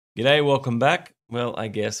G'day, welcome back. Well, I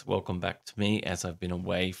guess welcome back to me as I've been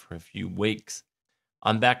away for a few weeks.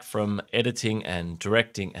 I'm back from editing and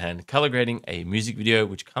directing and color grading a music video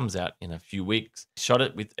which comes out in a few weeks. Shot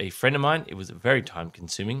it with a friend of mine. It was very time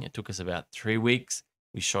consuming. It took us about 3 weeks.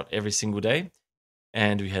 We shot every single day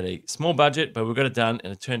and we had a small budget, but we got it done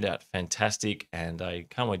and it turned out fantastic. And I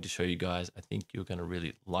can't wait to show you guys. I think you're going to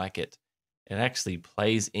really like it. It actually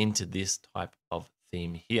plays into this type of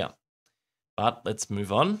theme here. But let's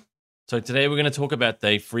move on. So today we're going to talk about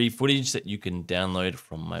the free footage that you can download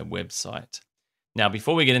from my website. Now,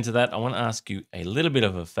 before we get into that, I want to ask you a little bit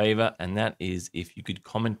of a favor, and that is if you could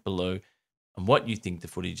comment below on what you think the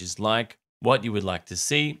footage is like, what you would like to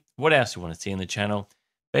see, what else you want to see on the channel.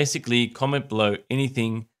 Basically, comment below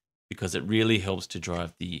anything because it really helps to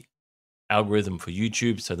drive the algorithm for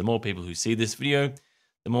YouTube. So the more people who see this video,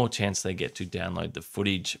 the more chance they get to download the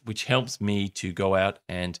footage, which helps me to go out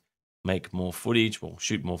and make more footage, or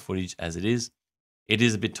shoot more footage as it is. It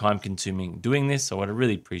is a bit time consuming doing this, so I'd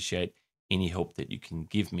really appreciate any help that you can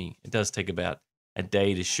give me. It does take about a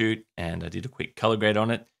day to shoot, and I did a quick color grade on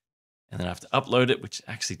it, and then I have to upload it, which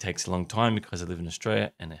actually takes a long time because I live in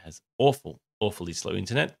Australia and it has awfully slow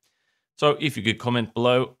internet. So if you could comment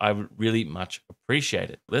below, I would really much appreciate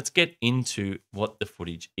it. Let's get into what the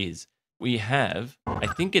footage is. We have, I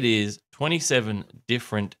think it is 27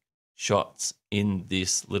 different shots in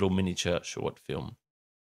this little miniature short film.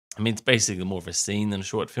 I mean, it's basically more of a scene than a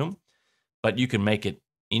short film, but you can make it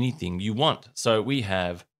anything you want. So we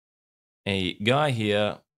have a guy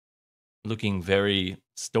here looking very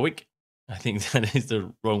stoic. I think that is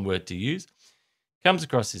the wrong word to use. Comes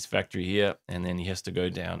across his factory here, and then he has to go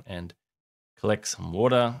down and collect some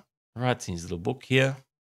water, writes in his little book here,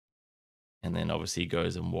 and then obviously he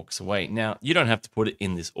goes and walks away. Now, you don't have to put it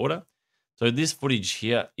in this order. So this footage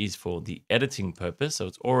here is for the editing purpose. So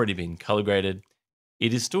it's already been color graded.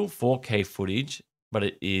 It is still 4K footage, but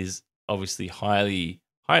it is obviously highly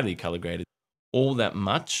color graded. All that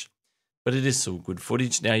much, but it is still good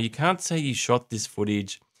footage. Now you can't say you shot this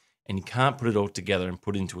footage and you can't put it all together and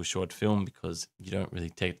put it into a short film because you don't really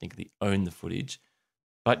technically own the footage,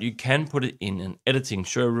 but you can put it in an editing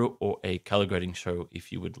show reel or a color grading show reel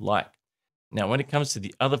if you would like. Now, when it comes to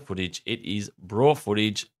the other footage, it is Braw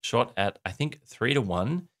footage shot at, I think,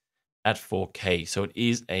 3:1 at 4K. So it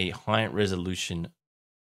is a high resolution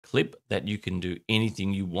clip that you can do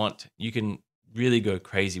anything you want. You can really go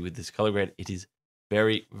crazy with this color grade. It is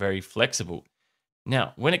very flexible.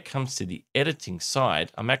 Now, when it comes to the editing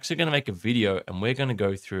side, I'm actually going to make a video and we're going to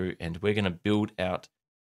go through and we're going to build out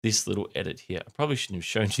this little edit here. I probably shouldn't have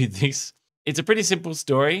shown you this. It's a pretty simple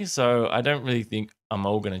story, so I don't really think I'm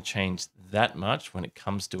all going to change that much when it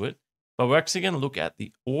comes to it. But we're actually going to look at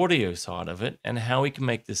the audio side of it and how we can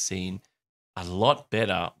make the scene a lot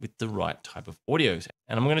better with the right type of audio.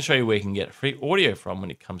 And I'm going to show you where you can get free audio from when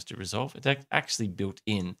it comes to Resolve. It's actually built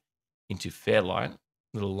into Fairlight,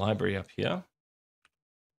 little library up here.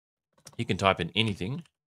 You can type in anything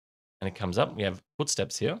and it comes up. We have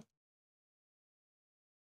footsteps here,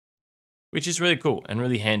 which is really cool and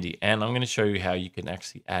really handy. And I'm going to show you how you can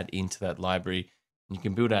actually add into that library. And you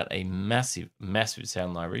can build out a massive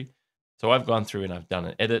sound library. So I've gone through and I've done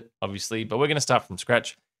an edit, obviously, but we're going to start from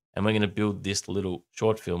scratch and we're going to build this little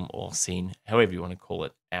short film or scene, however you want to call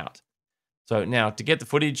it, out. So now to get the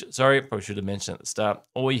footage, sorry, I probably should have mentioned at the start,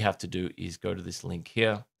 all you have to do is go to this link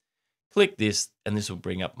here, click this, and this will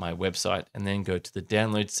bring up my website, and then go to the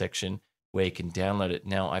download section where you can download it.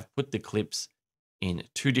 Now I've put the clips in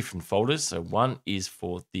 2 different folders. So one is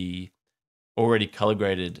for the already color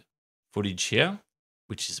graded footage here,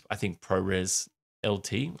 which is, I think, ProRes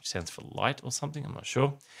LT, which stands for light or something, I'm not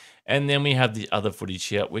sure. And then we have the other footage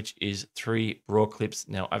here, which is 3 Braw clips.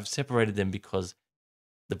 Now I've separated them because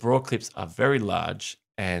the Braw clips are very large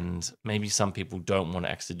and maybe some people don't want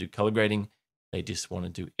to actually do color grading. They just want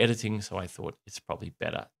to do editing. So I thought it's probably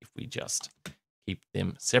better if we just keep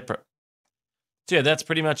them separate. So yeah, that's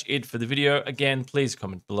pretty much it for the video. Again, please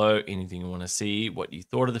comment below anything you want to see, what you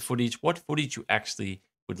thought of the footage, what footage you actually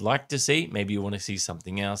would like to see. Maybe you want to see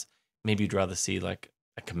something else. Maybe you'd rather see like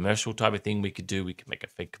a commercial type of thing we could do. We can make a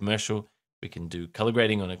fake commercial. We can do color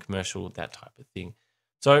grading on a commercial, that type of thing.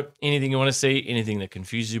 So anything you want to see, anything that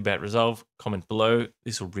confuses you about Resolve, comment below.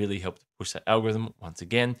 This will really help to push that algorithm once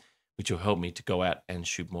again, which will help me to go out and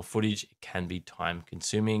shoot more footage. It can be time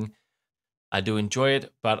consuming. I do enjoy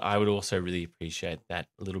it, but I would also really appreciate that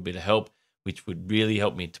little bit of help, which would really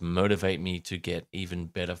help me to motivate me to get even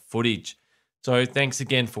better footage. So thanks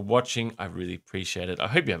again for watching. I really appreciate it. I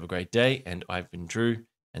hope you have a great day, and I've been Drew,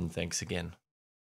 and thanks again.